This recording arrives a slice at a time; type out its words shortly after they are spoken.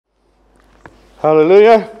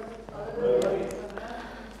Hallelujah. Hallelujah.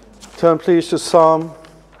 Turn please to Psalm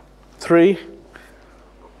 3.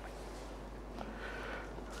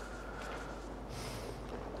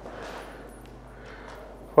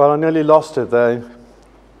 Well, I nearly lost it there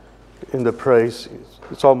in the praise.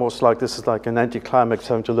 It's almost like this is like an anticlimax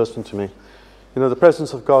having to listen to me. You know, the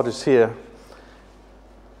presence of God is here,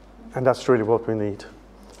 and that's really what we need.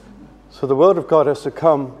 So the Word of God has to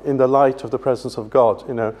come in the light of the presence of God.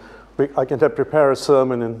 You know, I can prepare a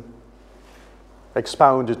sermon and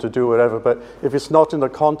expound it to do whatever, but if it's not in the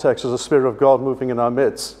context of the Spirit of God moving in our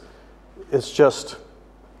midst, it's just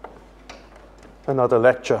another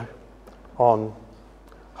lecture on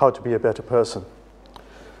how to be a better person.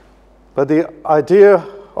 But the idea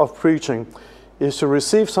of preaching is to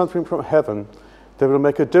receive something from heaven that will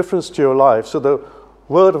make a difference to your life, so the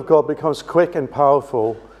Word of God becomes quick and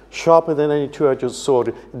powerful, sharper than any two-edged sword.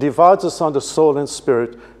 It divides us under soul and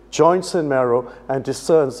spirit, joints and marrow, and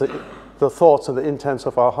discerns the thoughts and the intents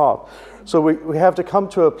of our heart. So we have to come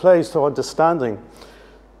to a place of understanding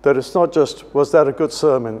that it's not just, was that a good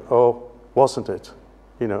sermon, or wasn't it?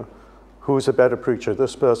 You know, who's a better preacher,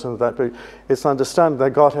 this person or that person? It's understanding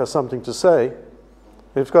that God has something to say.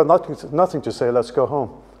 If you've got nothing to say, let's go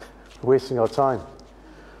home. We're wasting our time.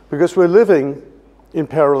 Because we're living in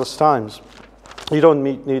perilous times. You don't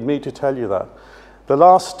need me to tell you that. The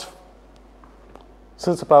last,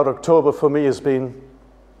 since about October for me, has been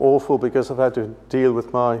awful because I've had to deal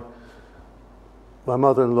with my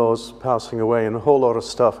mother-in-law's passing away and a whole lot of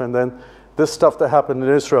stuff. And then this stuff that happened in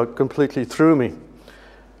Israel completely threw me.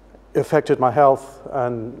 Affected my health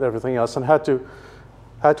and everything else, and had to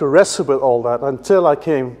wrestle with all that until I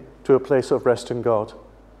came to a place of rest in God.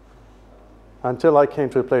 Until I came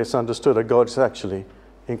to a place I understood that God is actually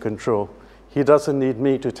in control. He doesn't need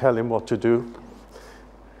me to tell him what to do.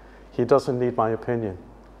 He doesn't need my opinion.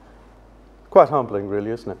 Quite humbling,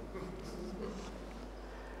 really, isn't it?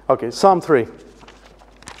 Okay, Psalm 3.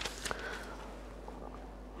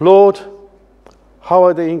 Lord, how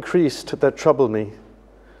are they increased that trouble me?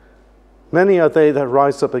 Many are they that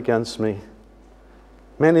rise up against me.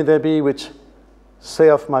 Many there be which say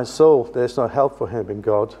of my soul, there is no help for him in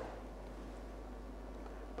God.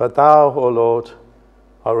 But thou, O Lord,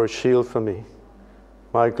 art a shield for me,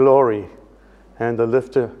 my glory, and the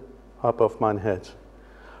lifter up of mine head.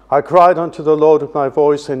 I cried unto the Lord with my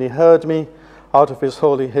voice, and he heard me out of his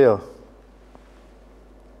holy hill.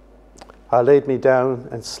 I laid me down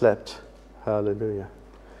and slept. Hallelujah.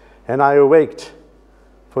 And I awaked,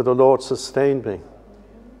 for the Lord sustained me.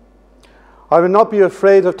 I will not be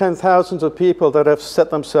afraid of 10,000s of people that have set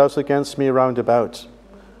themselves against me round about.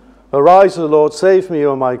 Arise, O Lord, save me,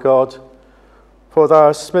 O my God, for thou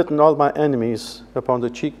hast smitten all my enemies upon the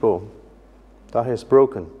cheekbone. Thou hast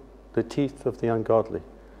broken the teeth of the ungodly.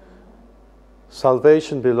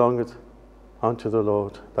 Salvation belongeth unto the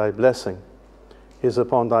Lord. Thy blessing is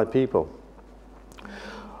upon thy people.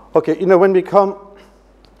 Okay, you know, when we come,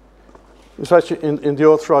 especially in the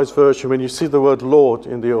Authorized Version, when you see the word Lord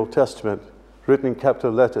in the Old Testament, written in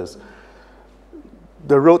capital letters,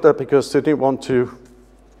 they wrote that because they didn't want to.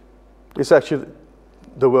 It's actually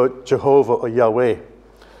the word Jehovah or Yahweh.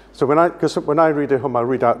 So when I read it home, I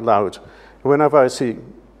read out loud. Whenever I see,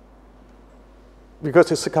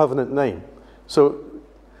 because it's a covenant name. So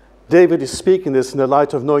David is speaking this in the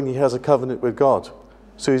light of knowing he has a covenant with God.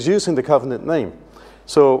 So he's using the covenant name.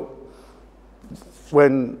 So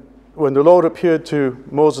when the Lord appeared to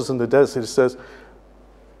Moses in the desert, it says,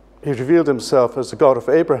 he revealed himself as the God of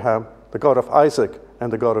Abraham, the God of Isaac,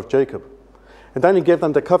 and the God of Jacob. And then he gave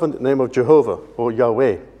them the covenant name of Jehovah, or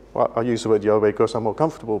Yahweh. Well, I use the word Yahweh because I'm more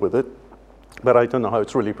comfortable with it, but I don't know how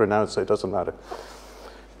it's really pronounced, so it doesn't matter.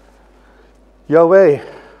 Yahweh,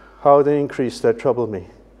 how they increase that trouble me.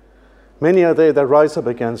 Many are they that rise up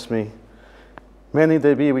against me. Many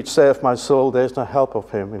there be which say of my soul, there is no help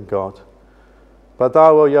of him in God. But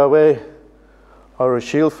thou, O Yahweh, art a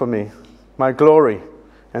shield for me, my glory,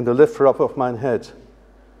 and the lifter up of mine head.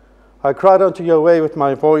 I cried unto Yahweh with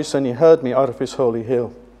my voice, and he heard me out of his holy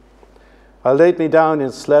hill. I laid me down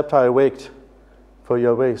and slept, I awaked, for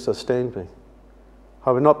Yahweh sustained me.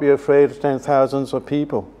 I will not be afraid of 10,000s of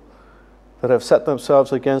people that have set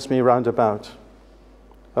themselves against me round about.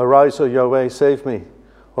 Arise, O Yahweh, save me,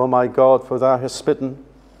 O my God, for thou hast smitten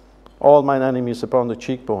all mine enemies upon the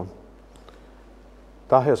cheekbone.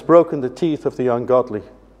 Thou hast broken the teeth of the ungodly.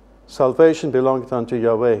 Salvation belongeth unto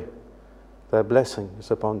Yahweh. Thy blessing is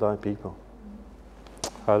upon thy people.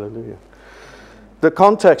 Hallelujah. The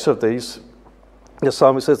context of these, the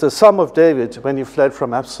psalmist says, the Psalm of David when he fled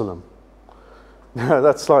from Absalom.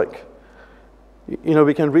 That's like, You know,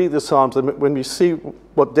 we can read the Psalms, and when we see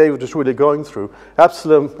what David was really going through,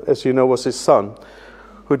 Absalom, as you know, was his son,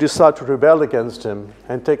 who decided to rebel against him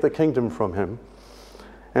and take the kingdom from him.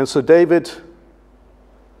 And so David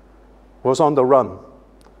was on the run.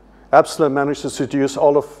 Absalom managed to seduce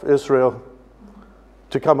all of Israel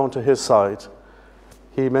to come onto his side.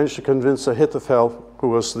 He managed to convince Ahithophel, who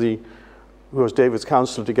was David's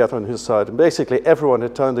counselor, to get on his side. And basically everyone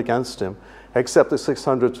had turned against him, except the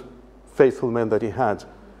 600 faithful men that he had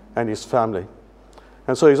and his family.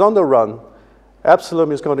 And so he's on the run.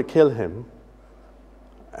 Absalom is going to kill him.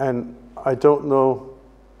 And I don't know,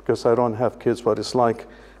 because I don't have kids, what it's like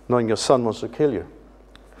knowing your son wants to kill you.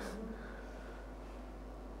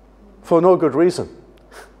 For no good reason.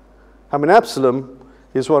 I mean, Absalom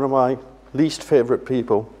is one of my least favorite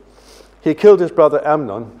people. He killed his brother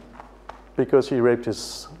Amnon because he raped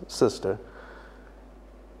his sister.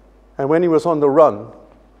 And when he was on the run,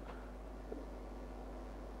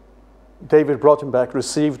 David brought him back,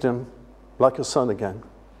 received him like a son again.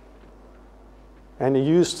 And he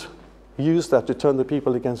used that to turn the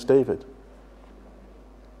people against David.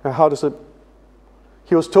 Now, how does it?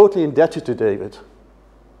 He was totally indebted to David.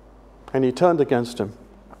 And he turned against him.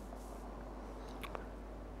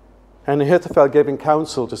 And Ahithophel gave him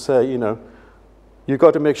counsel to say, you know, you've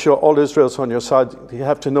got to make sure all Israel's on your side. You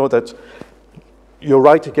have to know that you're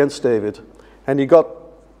right against David. And he got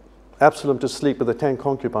Absalom to sleep with the 10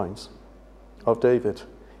 concubines of David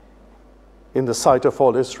in the sight of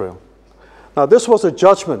all Israel. Now, this was a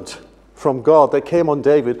judgment from God that came on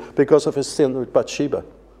David because of his sin with Bathsheba.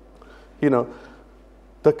 You know,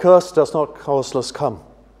 the curse does not causeless come.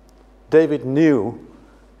 David knew,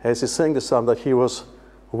 as he sang the psalm, that he was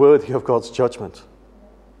worthy of God's judgment.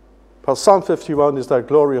 But Psalm 51 is that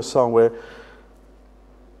glorious song where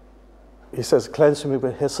he says, "Cleanse me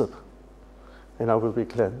with hyssop, and I will be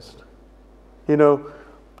cleansed." You know,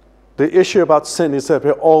 the issue about sin is that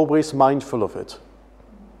we're always mindful of it.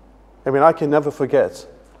 I mean, I can never forget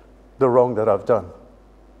the wrong that I've done.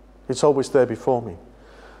 It's always there before me.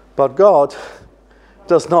 But God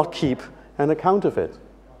does not keep an account of it.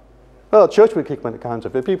 Well, church will keep an account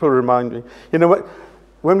of it. People remind me. You know what?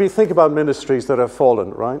 When we think about ministries that have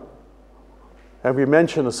fallen, right? And we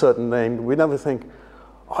mention a certain name, we never think,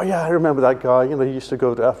 oh yeah, I remember that guy. You know, he used to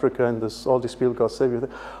go to Africa and all these people got saved.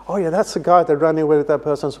 Oh yeah, that's the guy that ran away with that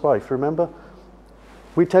person's wife, remember?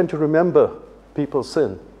 We tend to remember people's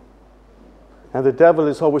sin. And the devil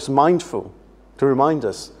is always mindful to remind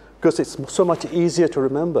us because it's so much easier to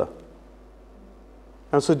remember.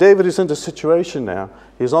 And so David is in the situation now.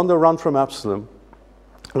 He's on the run from Absalom,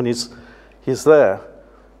 and he's there.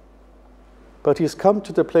 But he's come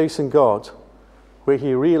to the place in God where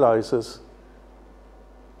he realizes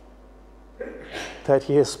that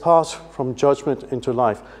he has passed from judgment into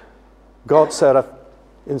life. God said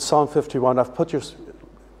in Psalm 51, I've put your,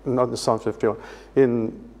 not in Psalm 51,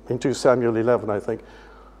 in 2 Samuel 11, I think,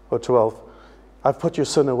 or 12, I've put your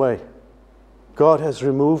sin away. God has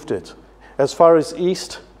removed it. As far as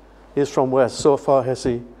east is from west, so far has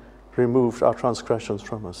he removed our transgressions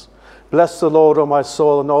from us. Bless the Lord, O my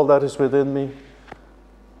soul, and all that is within me.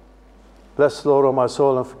 Bless the Lord, O my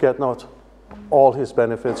soul, and forget not all his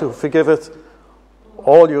benefits, who forgiveth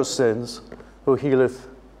all your sins, who healeth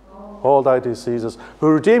all thy diseases, who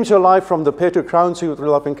redeems your life from the pit, who crowns you with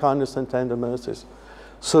loving kindness and tender mercies,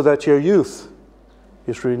 so that your youth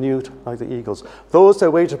is renewed like the eagles. Those that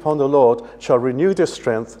wait upon the Lord shall renew their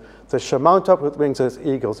strength. They shall mount up with wings as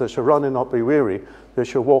eagles. They shall run and not be weary. They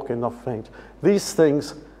shall walk and not faint. These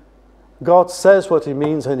things, God says what he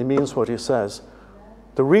means, and he means what he says.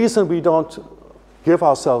 The reason we don't give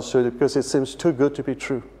ourselves to it is because it seems too good to be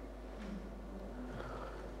true.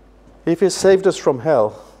 If he saved us from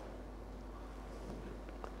hell,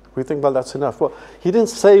 we think, well, that's enough. Well, he didn't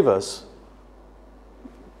save us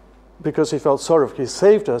because he felt sorry. He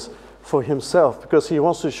saved us for himself because he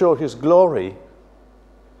wants to show his glory.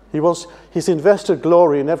 He's invested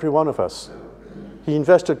glory in every one of us. He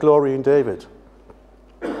invested glory in David.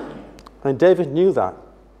 And David knew that.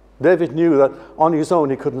 David knew that on his own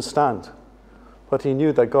he couldn't stand. But he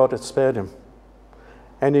knew that God had spared him.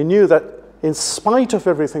 And he knew that in spite of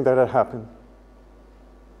everything that had happened,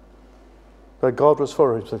 that God was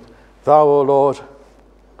for him. He said, Thou, O Lord,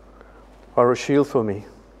 are a shield for me,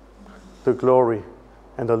 the glory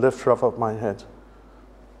and the lifter up of my head.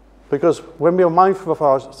 Because when we are mindful of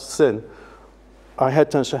our sin, our head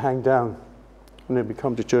tends to hang down. And then we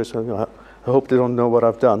come to church and I hope they don't know what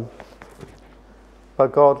I've done.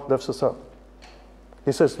 But God lifts us up.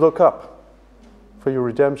 He says, look up, for your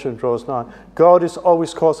redemption draws nigh. God is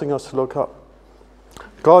always causing us to look up.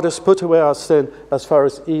 God has put away our sin as far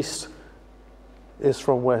as east is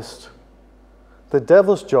from west. The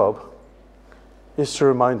devil's job is to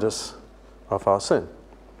remind us of our sin.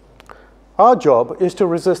 Our job is to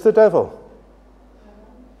resist the devil.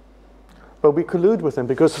 But we collude with him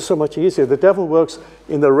because it's so much easier. The devil works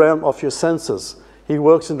in the realm of your senses. He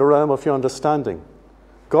works in the realm of your understanding.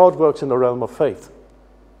 God works in the realm of faith.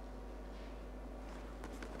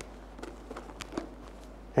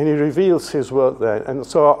 And he reveals his word there. And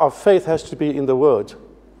so our faith has to be in the word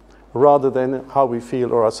rather than how we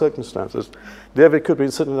feel or our circumstances. David could be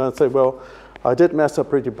sitting there and say, well, I did mess up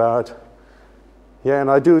pretty bad. Yeah, and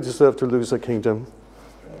I do deserve to lose the kingdom.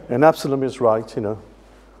 And Absalom is right, you know.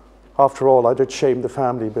 After all, I did shame the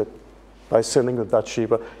family but by sinning with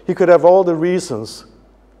Bathsheba. He could have all the reasons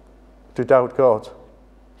to doubt God.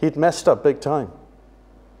 He'd messed up big time.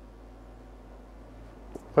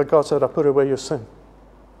 But God said, I put away your sin.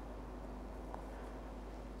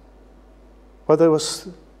 But there was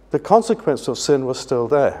the consequence of sin was still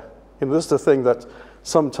there. And this is the thing that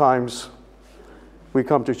sometimes we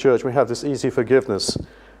come to church, we have this easy forgiveness.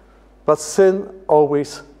 But sin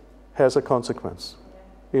always has a consequence.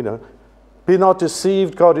 You know, be not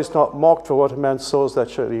deceived, God is not mocked, for what a man sows, that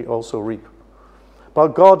shall he also reap.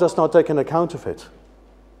 But God does not take an account of it.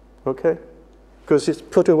 Okay? Because he's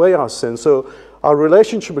put away our sin. So our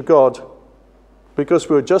relationship with God, because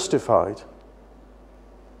we're justified,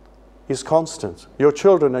 is constant. Your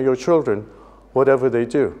children are your children, whatever they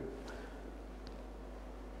do.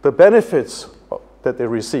 The benefits that they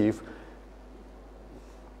receive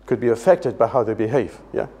could be affected by how they behave.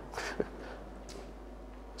 Yeah?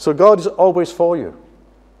 So God is always for you.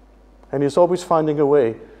 And he's always finding a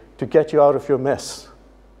way to get you out of your mess.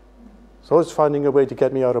 He's always finding a way to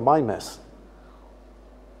get me out of my mess.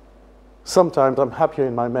 Sometimes I'm happier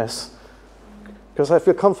in my mess because I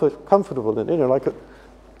feel comfortable in it, you know,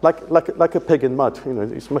 like a pig in mud. You know,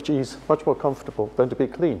 it's much more comfortable than to be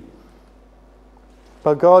clean.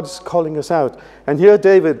 But God's calling us out. And here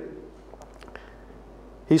David,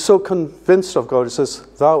 he's so convinced of God, he says,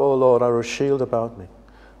 Thou, O Lord, are a shield about me,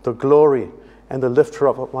 the glory and the lifter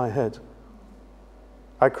up of my head.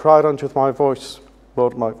 I cried unto my voice,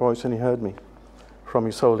 Lord, my voice, and he heard me from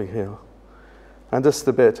his holy hill. And this is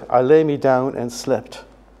the bit, I lay me down and slept.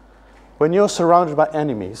 When you're surrounded by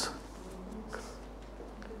enemies,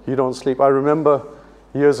 you don't sleep. I remember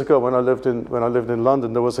years ago when I lived in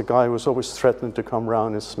London, there was a guy who was always threatening to come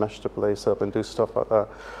round and smash the place up and do stuff like that.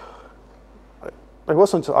 It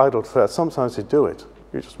wasn't an idle threat. Sometimes he'd do it.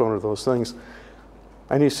 It's just one of those things.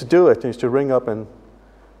 And he used to do it. He used to ring up and,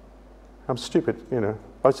 I'm stupid, you know.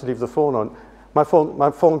 I used to leave the phone on. My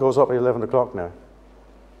phone goes up at 11 o'clock now.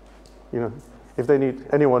 You know, if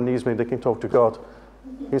anyone needs me, they can talk to God.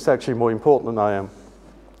 He's actually more important than I am.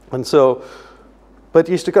 And so, but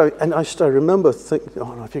he used to go, and I remember thinking,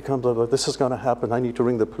 oh no, if he comes over, this is going to happen. I need to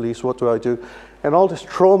ring the police. What do I do? And all this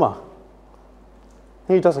trauma.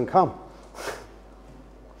 He doesn't come.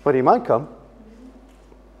 But he might come.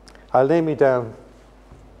 I lay me down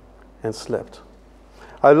and slept.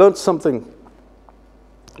 I learned something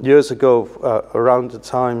years ago around the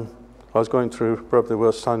time I was going through probably the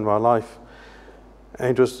worst time in my life.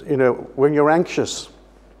 And it was, you know, when you're anxious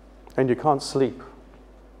and you can't sleep,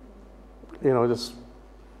 you know,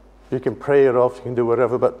 you can pray it off, you can do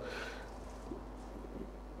whatever, but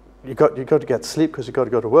you got to get sleep because you got to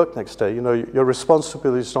go to work next day. You know, your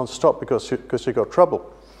responsibilities don't stop because you got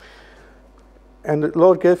trouble. And the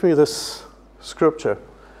Lord gave me this scripture.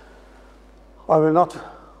 I will not,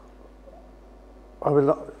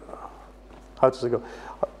 how does it go?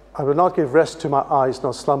 I will not give rest to my eyes,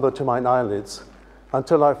 nor slumber to mine eyelids,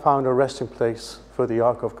 until I found a resting place for the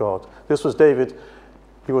ark of God. This was David.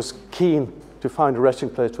 He was keen to find a resting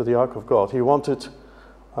place for the ark of God. He wanted,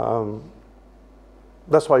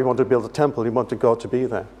 that's why he wanted to build a temple. He wanted God to be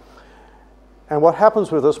there. And what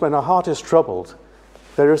happens with us when our heart is troubled,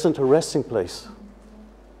 there isn't a resting place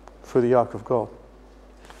for the ark of God.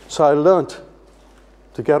 So I learned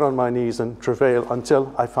to get on my knees and travail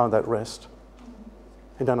until I found that rest.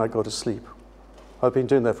 And then I go to sleep. I've been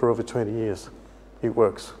doing that for over 20 years. It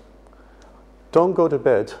works. Don't go to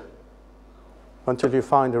bed until you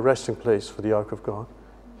find a resting place for the ark of God.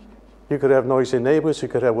 You could have noisy neighbors, you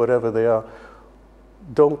could have whatever they are.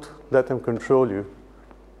 Don't let them control you.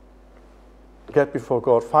 Get before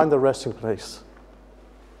God, find the resting place,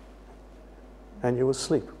 and you will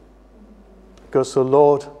sleep. Because the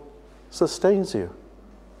Lord sustains you.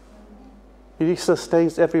 He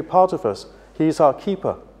sustains every part of us. He's our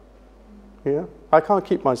keeper. Yeah? I can't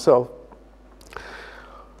keep myself.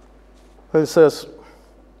 It says,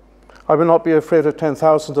 I will not be afraid of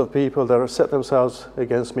 10,000 of people that have set themselves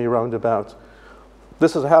against me round about.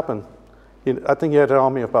 This has happened. I think he had an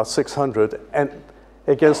army of about 600, and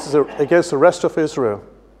against the rest of Israel.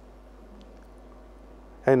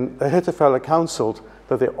 And Ahithophel counseled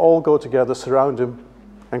that they all go together, surround him,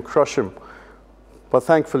 and crush him. But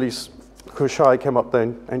thankfully, Hushai came up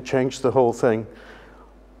then and changed the whole thing.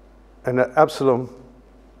 And Absalom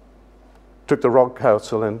took the wrong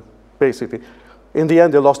counsel, and basically, in the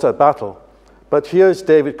end, they lost that battle. But here's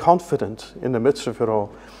David confident in the midst of it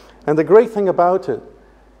all. And the great thing about it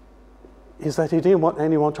is that he didn't want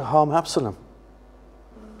anyone to harm Absalom.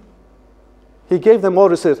 He gave them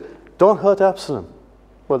orders, said, don't hurt Absalom.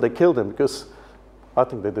 Well, they killed him because I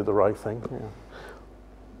think they did the right thing. Yeah.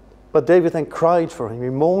 But David then cried for him. He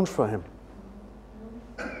mourned for him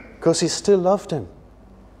because he still loved him.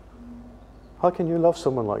 How can you love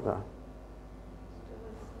someone like that?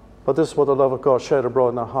 But this is what the love of God shed abroad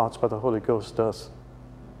in our hearts by the Holy Ghost does.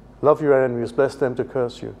 Love your enemies, bless them to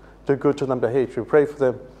curse you, do good to them to hate you, pray for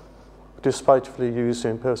them who despitefully use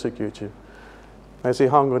you and persecute you. As he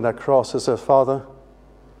hung on that cross, he says, Father,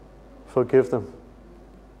 forgive them,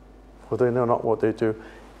 for they know not what they do.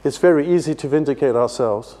 It's very easy to vindicate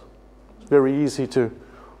ourselves. It's very easy to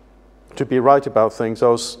be right about things. I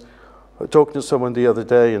was talking to someone the other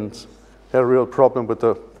day and had a real problem with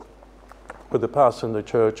the pastor in the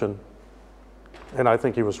church, and I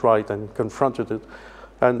think he was right and confronted it.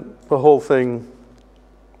 And the whole thing,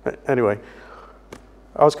 anyway,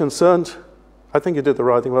 I was concerned. I think he did the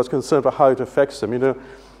right thing, but I was concerned about how it affects them. You know,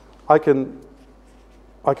 I can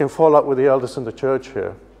fall out with the elders in the church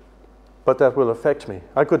here, but that will affect me.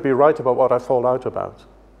 I could be right about what I fall out about.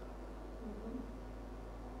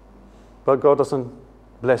 But God doesn't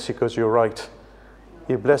bless you because you're right.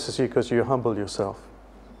 He blesses you because you humble yourself.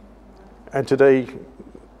 And today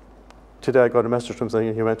I got a message from him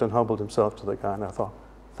saying he went and humbled himself to the guy, and I thought,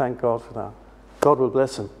 thank God for that. God will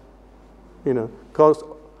bless him. You know, God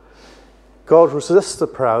resists the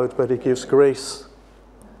proud, but he gives grace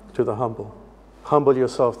to the humble. Humble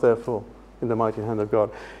yourself, therefore, in the mighty hand of God.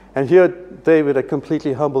 And here David had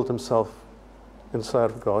completely humbled himself in the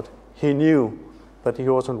sight of God. He knew that he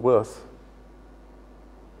wasn't worth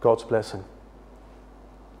God's blessing.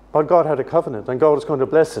 But God had a covenant, and God was going to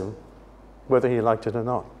bless him whether he liked it or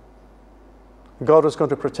not. God was going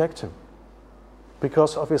to protect him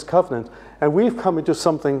because of his covenant. And we've come into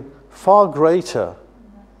something far greater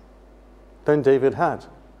than David had.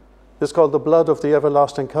 It's called the blood of the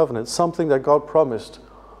everlasting covenant, something that God promised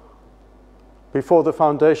before the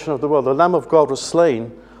foundation of the world. The Lamb of God was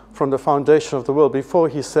slain from the foundation of the world. Before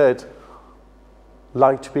he said,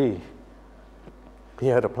 light be, he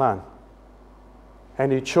had a plan.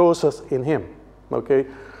 And he chose us in him. Okay?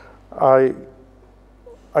 I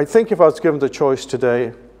think if I was given the choice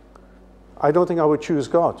today, I don't think I would choose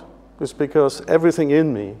God. It's because everything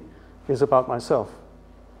in me is about myself.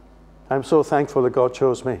 I'm so thankful that God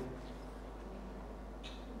chose me.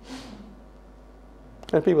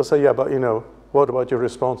 And people say, yeah, but you know, what about your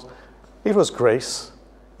response? It was grace.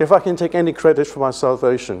 If I can take any credit for my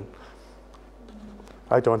salvation,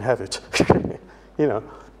 I don't have it. You know,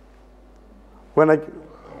 when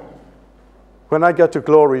I get to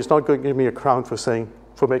glory, he's not going to give me a crown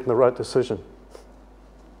for making the right decision,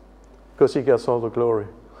 because he gets all the glory.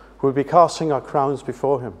 We'll be casting our crowns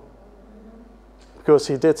before him because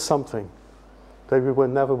he did something that we were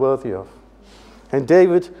never worthy of. And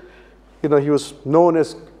David, you know, he was known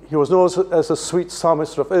as a sweet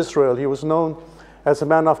psalmist of Israel. He was known as a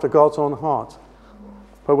man after God's own heart.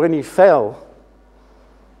 But when he fell,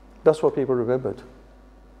 that's what people remembered.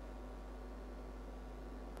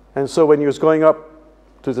 And so when he was going up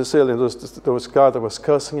to the ceiling, there was a guy that was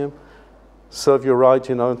cursing him, serve you right,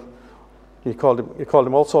 you know. He called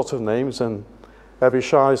him all sorts of names, and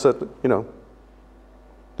Abishai said, you know,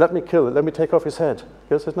 let me kill it, let me take off his head.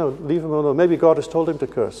 He said, no, leave him alone. Maybe God has told him to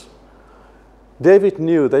curse. David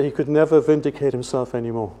knew that he could never vindicate himself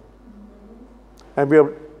anymore. And we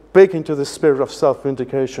are big into this spirit of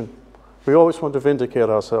self-vindication. We always want to vindicate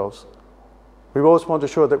ourselves. We always want to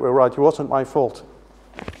show that we're right. It wasn't my fault.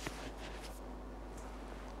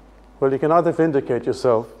 Well, you can either vindicate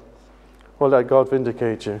yourself or let God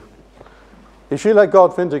vindicate you. If you let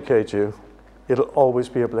God vindicate you, it'll always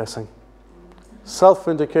be a blessing.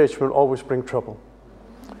 Self-vindication will always bring trouble.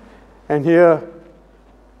 And here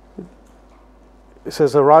it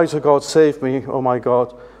says, arise, O God, save me, O my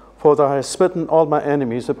God, for thou hast smitten all my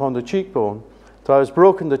enemies upon the cheekbone. Thou hast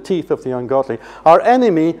broken the teeth of the ungodly. Our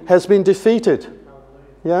enemy has been defeated.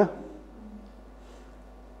 Yeah?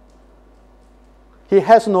 He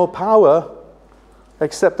has no power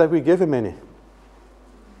except that we give him any.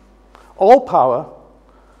 All power,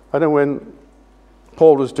 I know when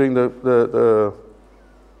Paul was doing the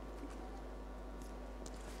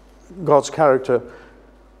God's character.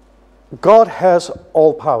 God has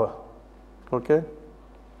all power. Okay?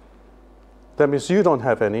 That means you don't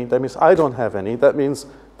have any. That means I don't have any. That means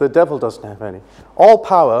the devil doesn't have any. All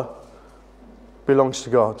power belongs to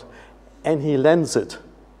God, and he lends it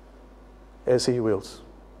as he wills.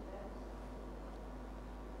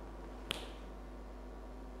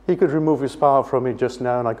 He could remove his power from me just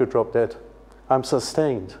now and I could drop dead. I'm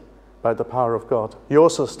sustained by the power of God. You're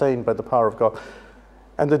sustained by the power of God.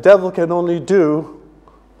 And the devil can only do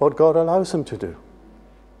what God allows him to do.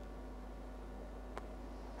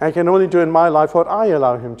 And can only do in my life what I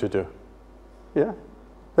allow him to do. Yeah?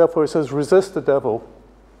 Therefore it says, resist the devil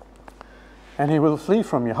and he will flee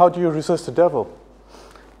from you. How do you resist the devil?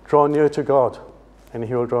 Draw near to God and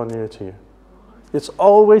he will draw near to you. It's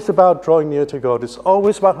always about drawing near to God. It's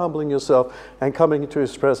always about humbling yourself and coming into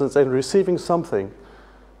his presence and receiving something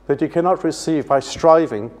that you cannot receive by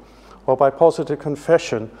striving or by positive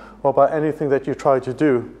confession or by anything that you try to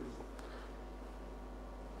do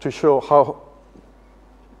to show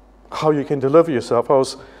how you can deliver yourself. I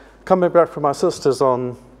was coming back from my sister's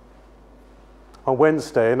on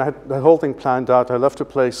Wednesday, and I had the whole thing planned out. I left the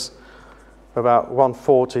place about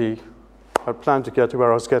 1:40. I planned to get to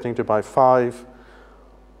where I was getting to by 5.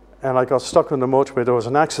 And I got stuck on the motorway. There was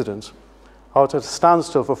an accident. I was at a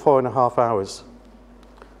standstill for 4.5 hours.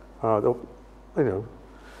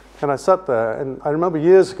 And I sat there, and I remember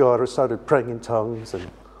years ago I started praying in tongues and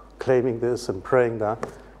claiming this and praying that.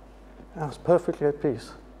 And I was perfectly at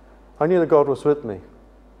peace. I knew that God was with me.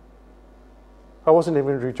 I wasn't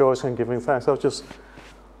even rejoicing and giving thanks.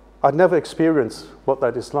 I'd never experienced what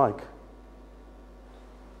that is like.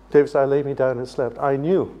 David said, I lay me down and slept. I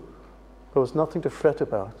knew there was nothing to fret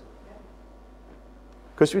about.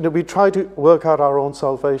 Because we try to work out our own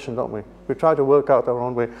salvation, don't we? We try to work out our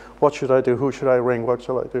own way. What should I do? Who should I ring? What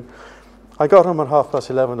shall I do? I got home at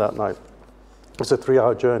 11:30 that night. It was a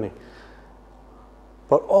 3-hour journey.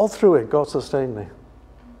 But all through it, God sustained me.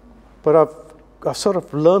 But I've sort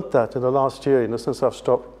of learnt that in the last year, since I've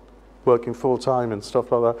stopped working full-time and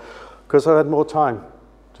stuff like that, because I had more time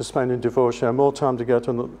to spend in devotion, and more time to get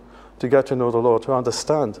to know the Lord, to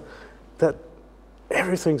understand that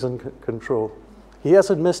everything's in control. He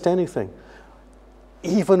hasn't missed anything,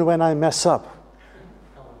 even when I mess up.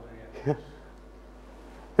 Yeah.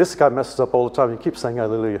 This guy messes up all the time. He keeps saying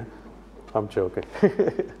hallelujah. I'm joking.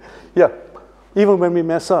 Yeah, even when we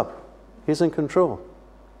mess up, he's in control.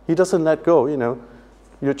 He doesn't let go.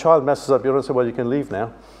 Your child messes up, you don't say, well, you can leave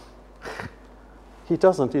now. He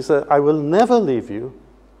doesn't. He said, I will never leave you.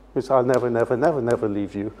 He said, I'll never, never, never, never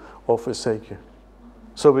leave you or forsake you.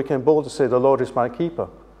 So we can boldly say, the Lord is my keeper.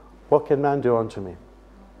 What can man do unto me?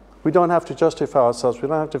 We don't have to justify ourselves. We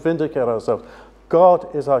don't have to vindicate ourselves.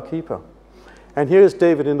 God is our keeper. And here is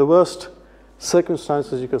David in the worst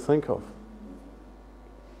circumstances you could think of.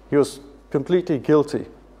 He was completely guilty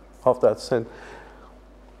of that sin.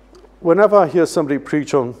 Whenever I hear somebody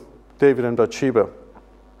preach on David and Bathsheba,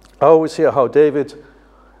 I always hear how David,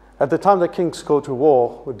 at the time the kings go to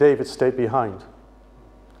war, David stayed behind.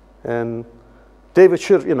 And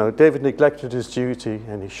David neglected his duty,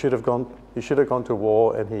 and he should have gone to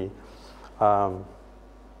war, and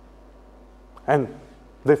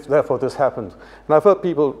therefore this happened. And I've heard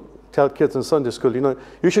people tell kids in Sunday school,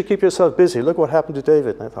 you should keep yourself busy. Look what happened to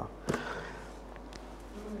David. And I thought,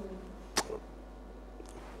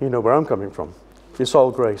 you know where I'm coming from. It's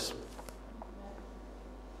all grace.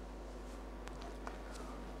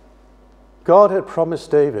 God had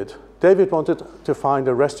promised David. David wanted to find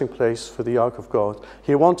a resting place for the ark of God.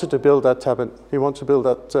 He wanted to build that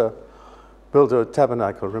build a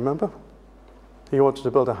tabernacle. Remember? He wanted to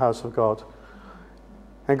build a house of God.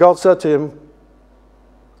 And God said to him,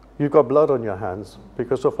 "You've got blood on your hands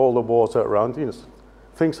because of all the wars that are around you.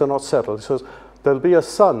 Things are not settled." He says, "There'll be a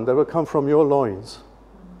son that will come from your loins,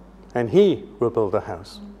 and he will build a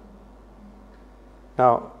house."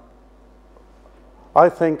 Now, I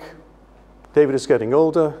think David is getting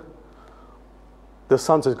older. The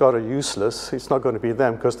sons of God are useless. It's not going to be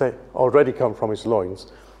them because they already come from his loins.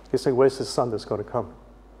 He's saying, where's his son that's going to come?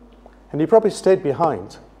 And he probably stayed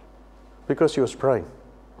behind because he was praying.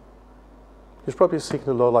 He's probably seeking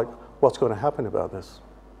the Lord, like, what's going to happen about this?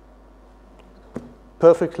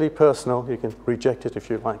 Perfectly personal. You can reject it if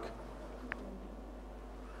you like.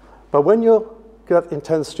 But when you get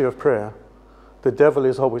intensity of prayer, the devil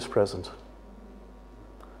is always present.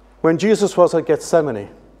 When Jesus was at Gethsemane,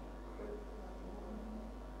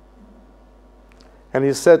 and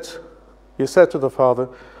he said to the Father,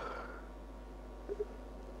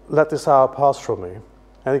 "Let this hour pass from me."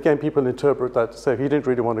 And again, people interpret that to say he didn't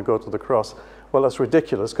really want to go to the cross. Well, that's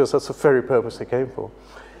ridiculous because that's the very purpose he came for.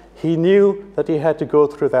 he knew that he had to go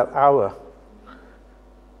through that hour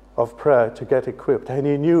of prayer to get equipped. And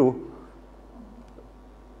he knew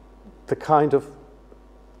the kind of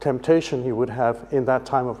temptation he would have in that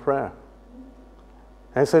time of prayer.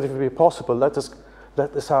 And he said, if it be possible, let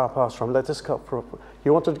this hour pass from, let this cup for. He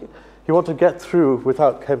wanted to get through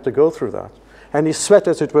without having to go through that. And he sweat,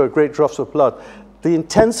 as it were, great drops of blood. The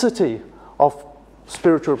intensity of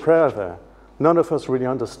spiritual prayer there, none of us really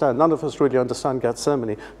understand. None of us really understand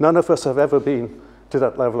Gethsemane. None of us have ever been to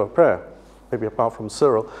that level of prayer. Maybe apart from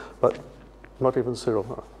Cyril, but not even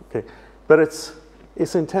Cyril. Okay. But it's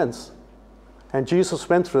intense. And Jesus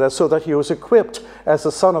went through that so that he was equipped as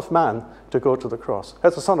the Son of Man to go to the cross.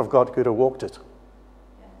 As the Son of God, he could have walked it.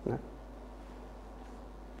 Yeah.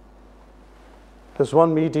 There's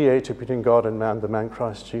one mediator between God and man, the man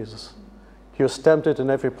Christ Jesus. He was tempted in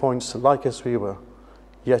every point, like as we were,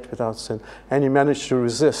 yet without sin. And he managed to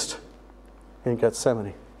resist in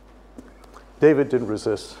Gethsemane. David didn't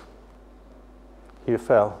resist. He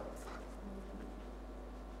fell.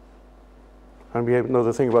 And we know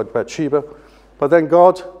the thing about Bathsheba. But then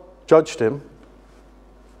God judged him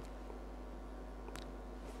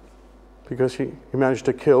because he managed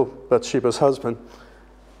to kill Bathsheba's husband,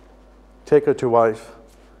 take her to wife.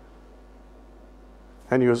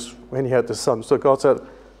 And when he had the son. So God said,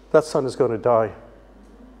 that son is going to die.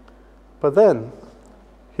 But then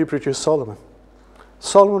he produced Solomon.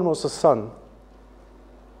 Solomon was the son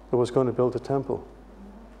who was going to build a temple.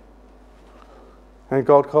 And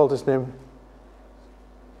God called his name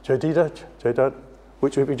Jedidah,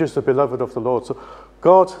 which would be just the beloved of the Lord. So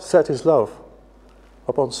God set his love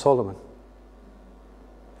upon Solomon.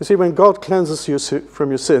 You see, when God cleanses you from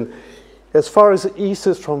your sin, as far as the east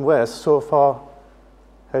is from west, so far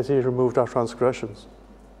has he removed our transgressions.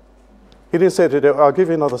 He didn't say today, I'll give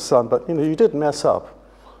you another son, but you did mess up.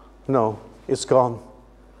 No, it's gone.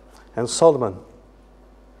 And Solomon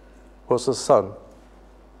was the son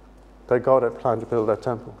that God had planned to build that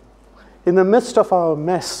temple. In the midst of our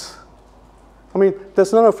mess,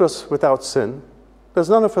 there's none of us without sin. There's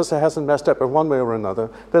none of us that hasn't messed up in one way or another.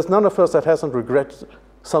 There's none of us that hasn't regretted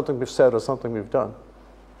something we've said or something we've done.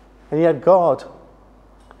 And yet God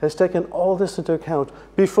has taken all this into account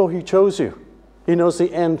before he chose you. He knows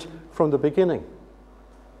the end from the beginning.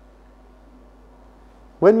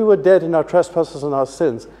 When we were dead in our trespasses and our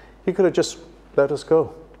sins, he could have just let us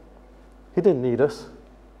go. He didn't need us.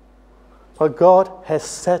 But God has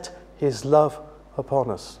set his love upon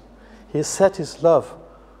us. He has set his love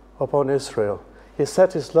upon Israel. He has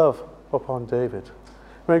set his love upon David.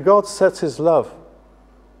 When God sets his love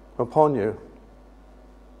upon you,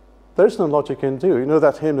 there's no lot you can do. You know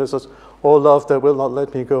that hymn that says, "Oh love that will not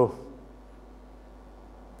let me go."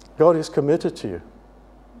 God is committed to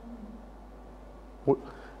you.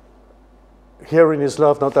 Herein is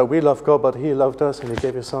love, not that we love God, but he loved us and he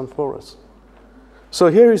gave his son for us. So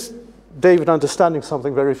here is David understanding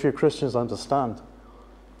something very few Christians understand.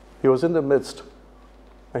 He was in the midst,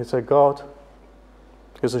 and he said, God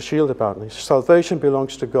is a shield about me. Salvation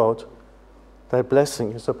belongs to God. Thy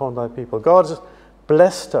blessing is upon thy people. God has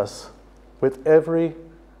blessed us with every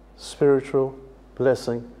spiritual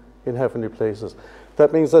blessing in heavenly places.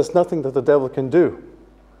 That means there's nothing that the devil can do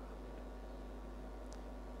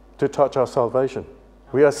to touch our salvation.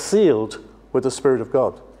 We are sealed with the Spirit of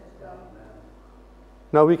God.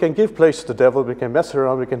 Now, we can give place to the devil, we can mess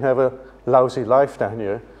around, we can have a lousy life down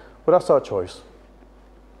here, but that's our choice.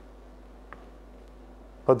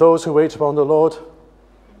 But those who wait upon the Lord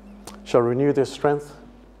shall renew their strength.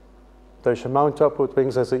 They shall mount up with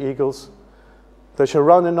wings as the eagles. They shall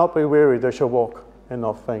run and not be weary. They shall walk and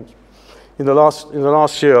not faint. In the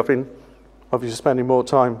last year, I've been obviously spending more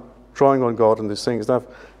time drawing on God and these things. And I've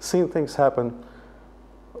seen things happen,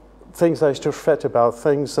 things I used to fret about,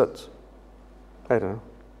 things that, I don't know,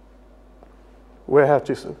 where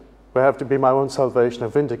I have to be my own salvation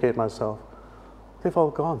and vindicate myself. They've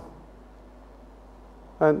all gone.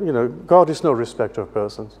 And, God is no respecter of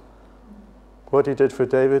persons. What he did for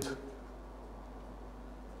David,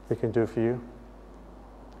 he can do for you.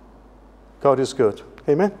 God is good.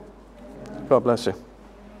 Amen? God bless you.